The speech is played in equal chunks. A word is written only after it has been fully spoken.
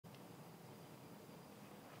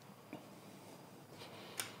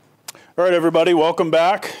All right, everybody, welcome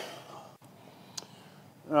back.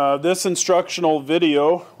 This instructional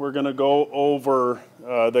video, we're going to go over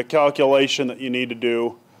the calculation that you need to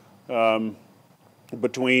do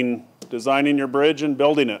between designing your bridge and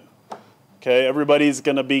building it. Okay, everybody's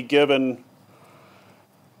going to be given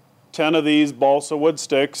 10 of these balsa wood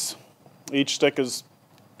sticks. Each stick is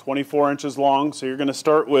 24 inches long, so you're going to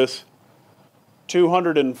start with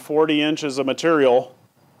 240 inches of material,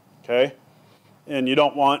 okay? And you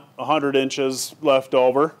don't want 100 inches left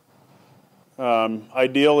over.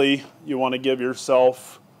 Ideally, you want to give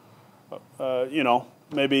yourself,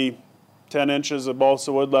 maybe 10 inches of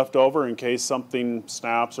balsa wood left over in case something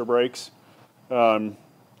snaps or breaks. But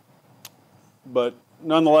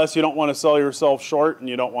nonetheless, you don't want to sell yourself short and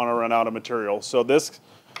you don't want to run out of material. So this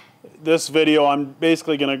video, I'm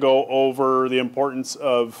basically going to go over the importance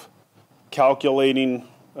of calculating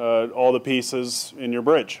all the pieces in your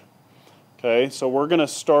bridge. Okay, so we're going to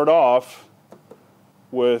start off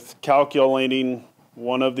with calculating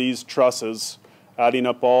one of these trusses, adding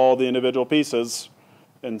up all the individual pieces,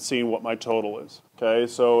 and seeing what my total is. Okay,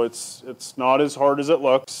 so it's not as hard as it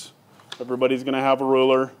looks. Everybody's going to have a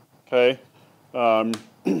ruler. Okay, and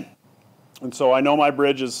so I know my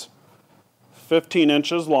bridge is 15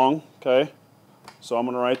 inches long. Okay, so I'm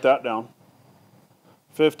going to write that down.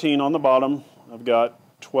 15 on the bottom. I've got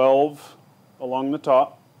 12 along the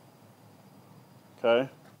top. Okay,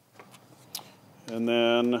 and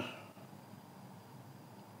then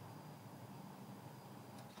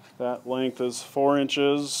that length is 4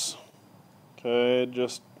 inches. Okay,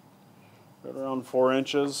 just right around 4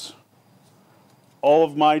 inches. All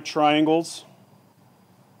of my triangles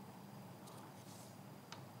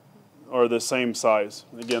are the same size.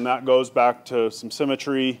 Again, that goes back to some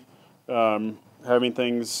symmetry, having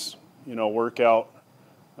things, work out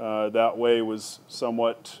that way was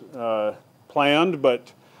somewhat planned,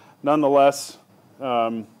 but nonetheless,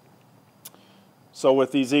 so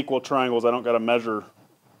with these equal triangles, I don't got to measure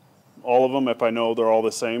all of them if I know they're all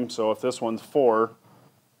the same. So if this one's 4,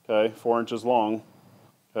 okay, 4 inches long,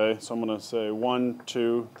 okay, so I'm going to say 1,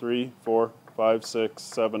 2, 3, 4, 5, 6,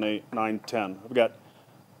 7, 8, 9, 10. I've got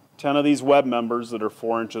 10 of these web members that are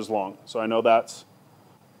 4 inches long. So I know that's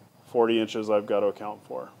 40 inches I've got to account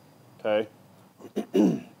for, okay?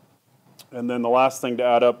 And then the last thing to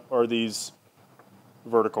add up are these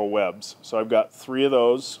vertical webs. So I've got 3 of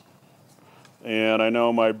those, and I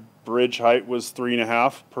know my bridge height was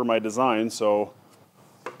 3.5 per my design, so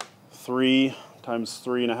 3 times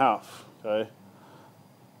 3.5, okay?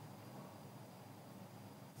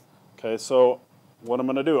 Okay, so what I'm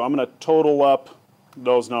going to do, I'm going to total up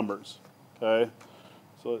those numbers, okay?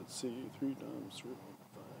 So let's see, 3 times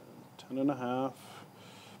 3.5, 10.5,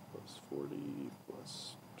 plus 40,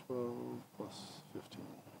 plus 12, plus 15.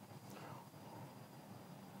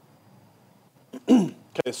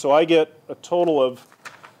 Okay, so I get a total of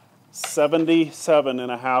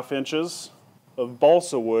 77.5 inches of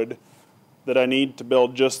balsa wood that I need to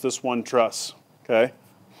build just this one truss, okay?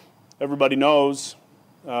 Everybody knows,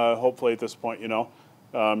 hopefully at this point you know,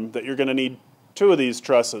 that you're going to need 2 of these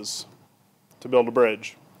trusses to build a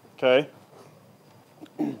bridge, okay?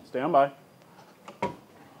 Stand by.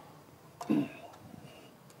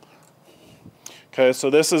 Okay, so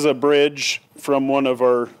this is a bridge from one of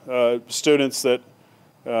our students that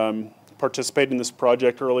participated in this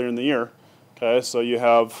project earlier in the year. Okay, so you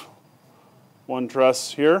have one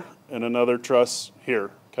truss here and another truss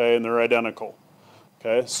here, okay, and they're identical.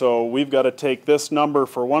 Okay, so we've got to take this number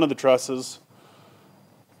for one of the trusses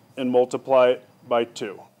and multiply it by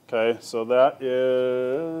 2. Okay, so that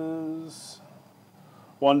is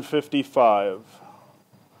 155.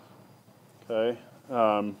 Okay,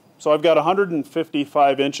 so I've got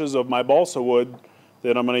 155 inches of my balsa wood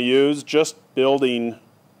that I'm going to use just building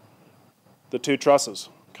the 2 trusses,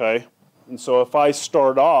 okay? And so if I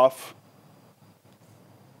start off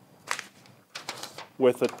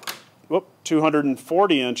with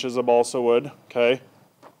 240 inches of balsa wood, okay,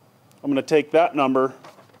 I'm going to take that number,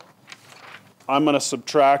 I'm going to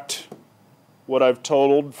subtract what I've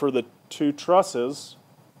totaled for the 2 trusses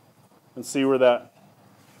and see where that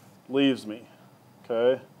leaves me,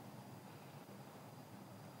 okay?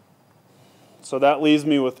 So that leaves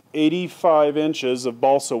me with 85 inches of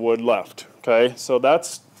balsa wood left, okay? So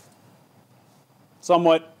that's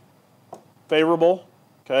somewhat favorable,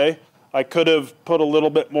 okay? I could have put a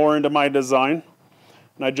little bit more into my design,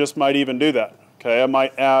 and I just might even do that, okay? I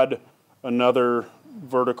might add another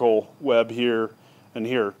vertical web here and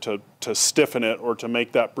here to stiffen it or to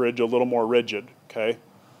make that bridge a little more rigid, okay?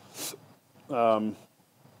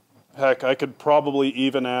 Heck, I could probably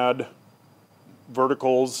even add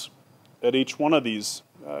verticals at each one of these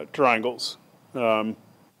triangles.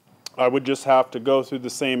 I would just have to go through the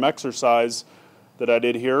same exercise that I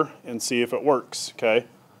did here and see if it works, okay?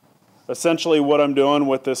 Essentially what I'm doing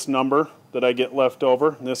with this number that I get left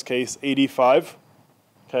over, in this case 85,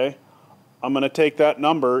 okay? I'm going to take that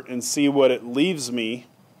number and see what it leaves me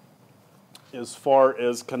as far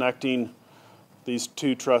as connecting these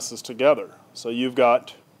two trusses together. So you've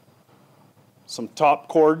got some top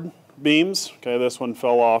chord beams, okay? This one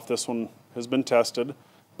fell off, this one has been tested,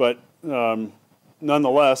 but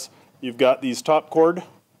nonetheless, you've got these top chord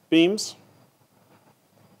beams,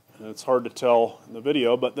 and it's hard to tell in the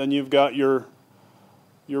video, but then you've got your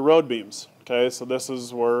road beams, okay? So this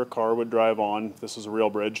is where a car would drive on. This is a real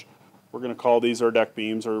bridge. We're going to call these our deck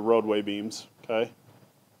beams or roadway beams, okay?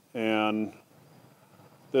 And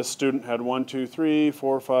this student had 1, 2, 3,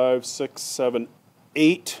 4, 5, 6, 7,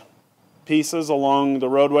 8 pieces along the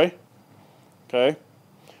roadway, okay?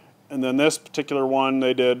 And then this particular one,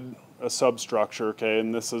 they did a substructure, okay?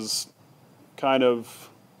 And this is kind of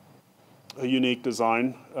a unique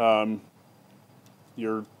design.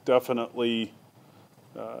 You're definitely,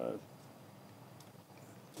 you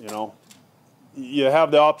know, you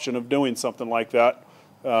have the option of doing something like that.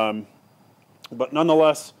 But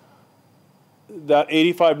nonetheless, that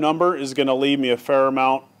 85 number is going to leave me a fair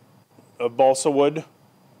amount of balsa wood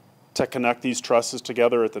to connect these trusses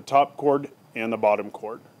together at the top chord and the bottom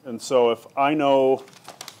chord. And so if I know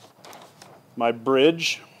my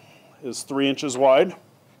bridge is 3 inches wide,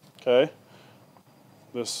 okay,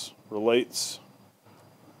 this relates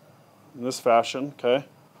in this fashion, okay,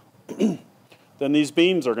 then these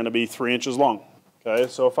beams are going to be 3 inches long, okay.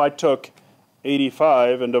 So if I took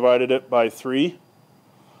 85 and divided it by 3,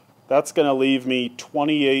 that's going to leave me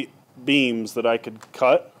 28 beams that I could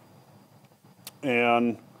cut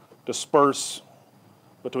and disperse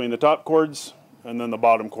between the top chords and then the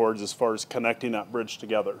bottom chords as far as connecting that bridge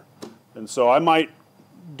together. And so I might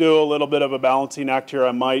do a little bit of a balancing act here.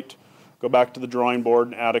 I might go back to the drawing board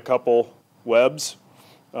and add a couple webs,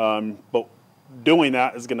 but doing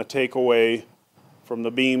that is going to take away from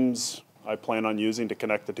the beams I plan on using to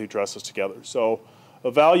connect the two trusses together. So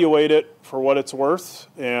evaluate it for what it's worth,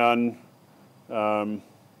 and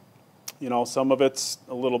you know, some of it's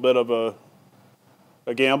a little bit of a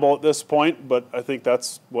gamble at this point, but I think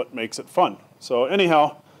that's what makes it fun. So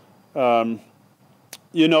anyhow,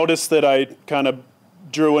 you notice that I kind of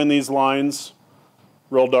drew in these lines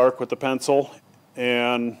real dark with the pencil,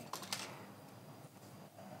 and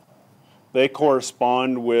they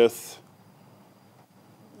correspond with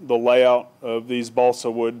the layout of these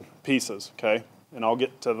balsa wood pieces, okay? And I'll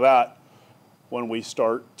get to that when we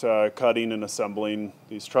start cutting and assembling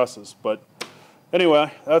these trusses. But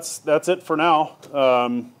anyway, that's it for now.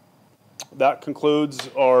 That concludes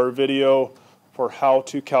our video for how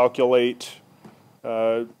to calculate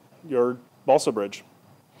your balsa bridge.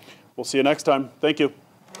 We'll see you next time. Thank you.